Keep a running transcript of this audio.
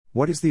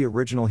What is the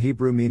original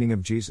Hebrew meaning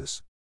of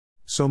Jesus?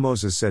 So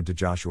Moses said to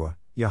Joshua,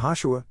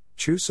 Yahashua,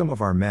 choose some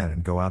of our men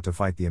and go out to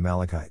fight the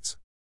Amalekites.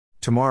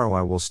 Tomorrow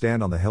I will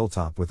stand on the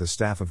hilltop with the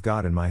staff of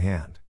God in my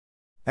hand.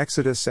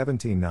 Exodus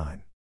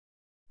 17:9.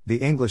 The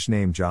English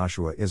name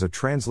Joshua is a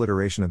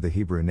transliteration of the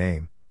Hebrew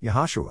name,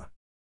 Yahashua.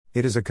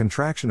 It is a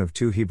contraction of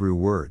two Hebrew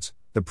words.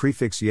 The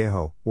prefix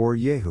Yeho, or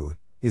Yehud,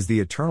 is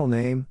the eternal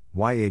name,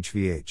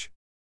 YHVH.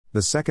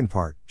 The second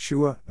part,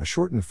 Shua, a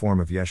shortened form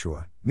of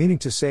Yeshua, meaning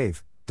to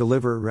save,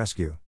 deliver,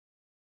 rescue.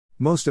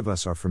 Most of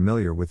us are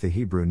familiar with the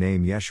Hebrew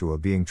name Yeshua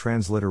being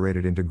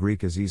transliterated into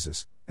Greek as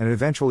Jesus, and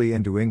eventually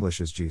into English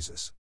as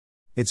Jesus.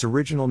 Its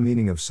original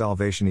meaning of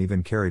salvation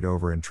even carried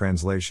over in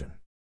translation.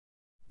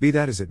 Be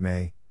that as it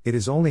may, it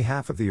is only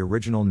half of the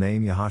original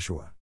name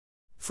Yahashua.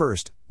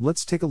 First,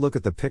 let's take a look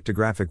at the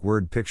pictographic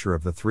word picture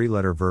of the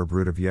three-letter verb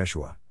root of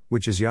Yeshua,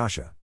 which is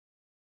Yasha.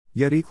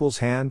 Yud equals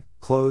hand,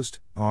 closed,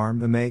 arm,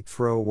 to make,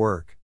 throw,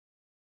 work.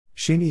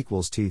 Shin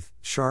equals teeth,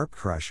 sharp,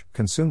 crush,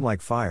 consume like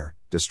fire,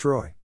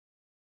 destroy.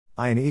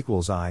 Ayin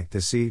equals eye,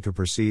 to see, to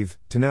perceive,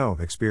 to know,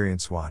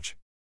 experience, watch.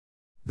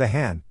 The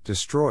hand,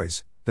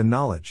 destroys, the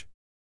knowledge.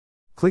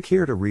 Click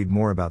here to read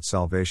more about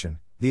salvation,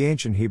 the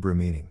ancient Hebrew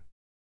meaning.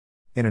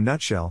 In a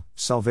nutshell,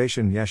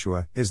 salvation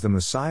Yeshua is the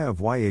Messiah of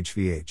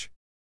YHVH.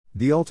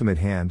 The ultimate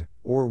hand,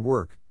 or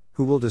work,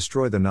 who will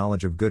destroy the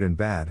knowledge of good and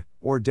bad,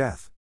 or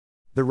death.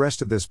 The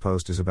rest of this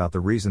post is about the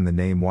reason the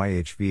name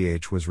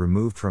YHVH was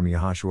removed from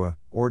Yahashua,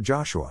 or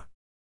Joshua.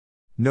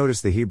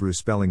 Notice the Hebrew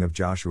spelling of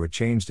Joshua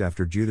changed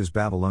after Judah's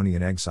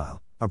Babylonian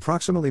exile,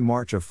 approximately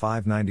March of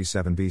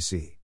 597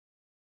 BC.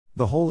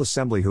 The whole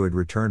assembly who had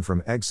returned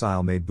from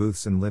exile made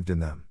booths and lived in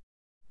them.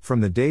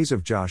 From the days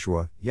of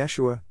Joshua,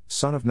 Yeshua,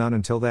 son of Nun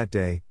until that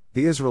day,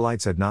 the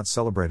Israelites had not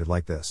celebrated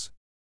like this.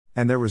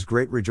 And there was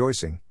great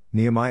rejoicing,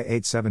 Nehemiah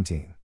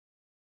 8:17.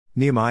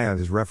 Nehemiah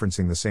is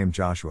referencing the same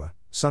Joshua,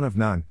 son of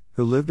Nun,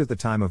 who lived at the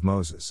time of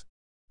Moses.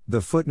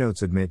 The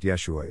footnotes admit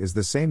Yeshua is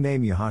the same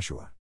name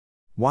Yahashua.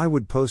 Why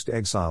would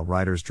post-exile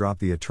writers drop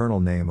the eternal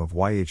name of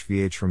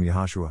YHVH from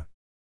Yahashua?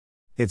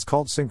 It's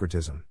called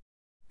syncretism.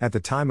 At the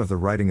time of the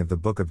writing of the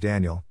book of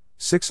Daniel,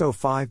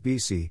 605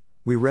 BC,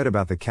 we read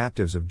about the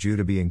captives of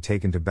Judah being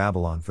taken to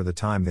Babylon for the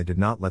time they did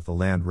not let the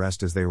land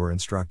rest as they were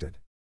instructed.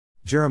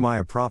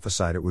 Jeremiah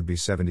prophesied it would be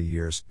 70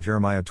 years,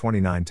 Jeremiah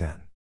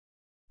 29:10.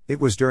 It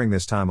was during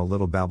this time a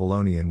little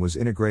Babylonian was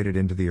integrated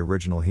into the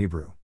original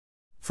Hebrew.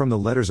 From the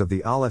letters of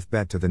the Aleph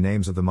Bet to the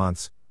names of the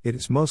months, it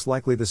is most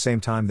likely the same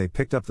time they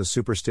picked up the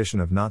superstition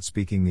of not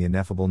speaking the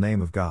ineffable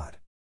name of God.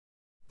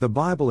 The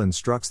Bible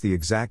instructs the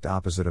exact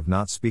opposite of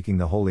not speaking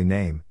the holy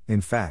name.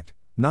 In fact,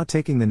 not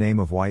taking the name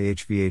of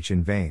YHVH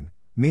in vain,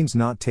 means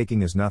not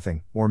taking as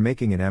nothing, or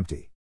making it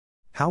empty.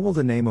 How will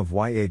the name of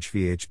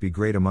YHVH be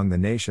great among the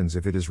nations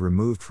if it is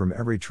removed from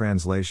every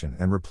translation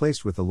and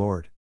replaced with the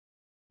Lord?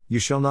 You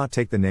shall not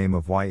take the name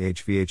of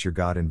YHVH your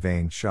God in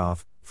vain,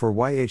 Shav, for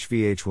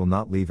YHVH will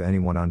not leave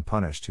anyone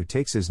unpunished who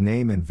takes his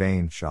name in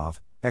vain, Shav,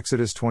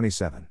 Exodus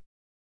 27.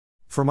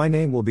 For my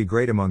name will be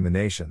great among the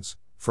nations,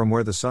 from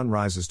where the sun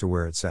rises to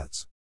where it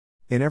sets.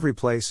 In every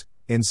place,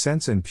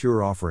 incense and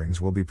pure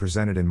offerings will be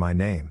presented in my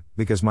name,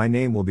 because my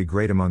name will be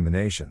great among the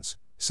nations,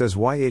 says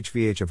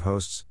YHVH of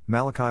hosts,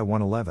 Malachi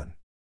 1:11.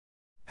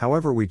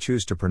 However we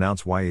choose to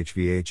pronounce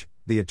YHVH,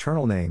 the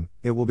eternal name,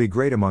 it will be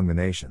great among the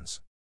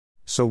nations.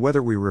 So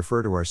whether we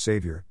refer to our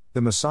Savior,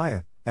 the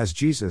Messiah, as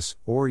Jesus,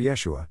 or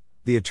Yeshua,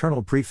 the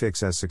eternal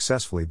prefix has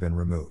successfully been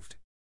removed.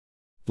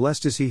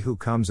 Blessed is he who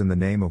comes in the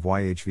name of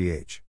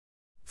YHVH.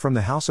 From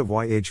the house of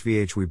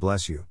YHVH we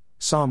bless you,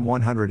 Psalm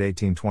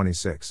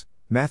 118:26,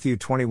 Matthew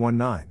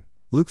 21:9,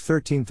 Luke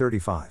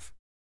 13:35.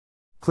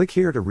 Click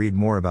here to read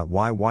more about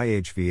why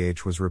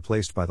YHVH was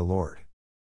replaced by the Lord.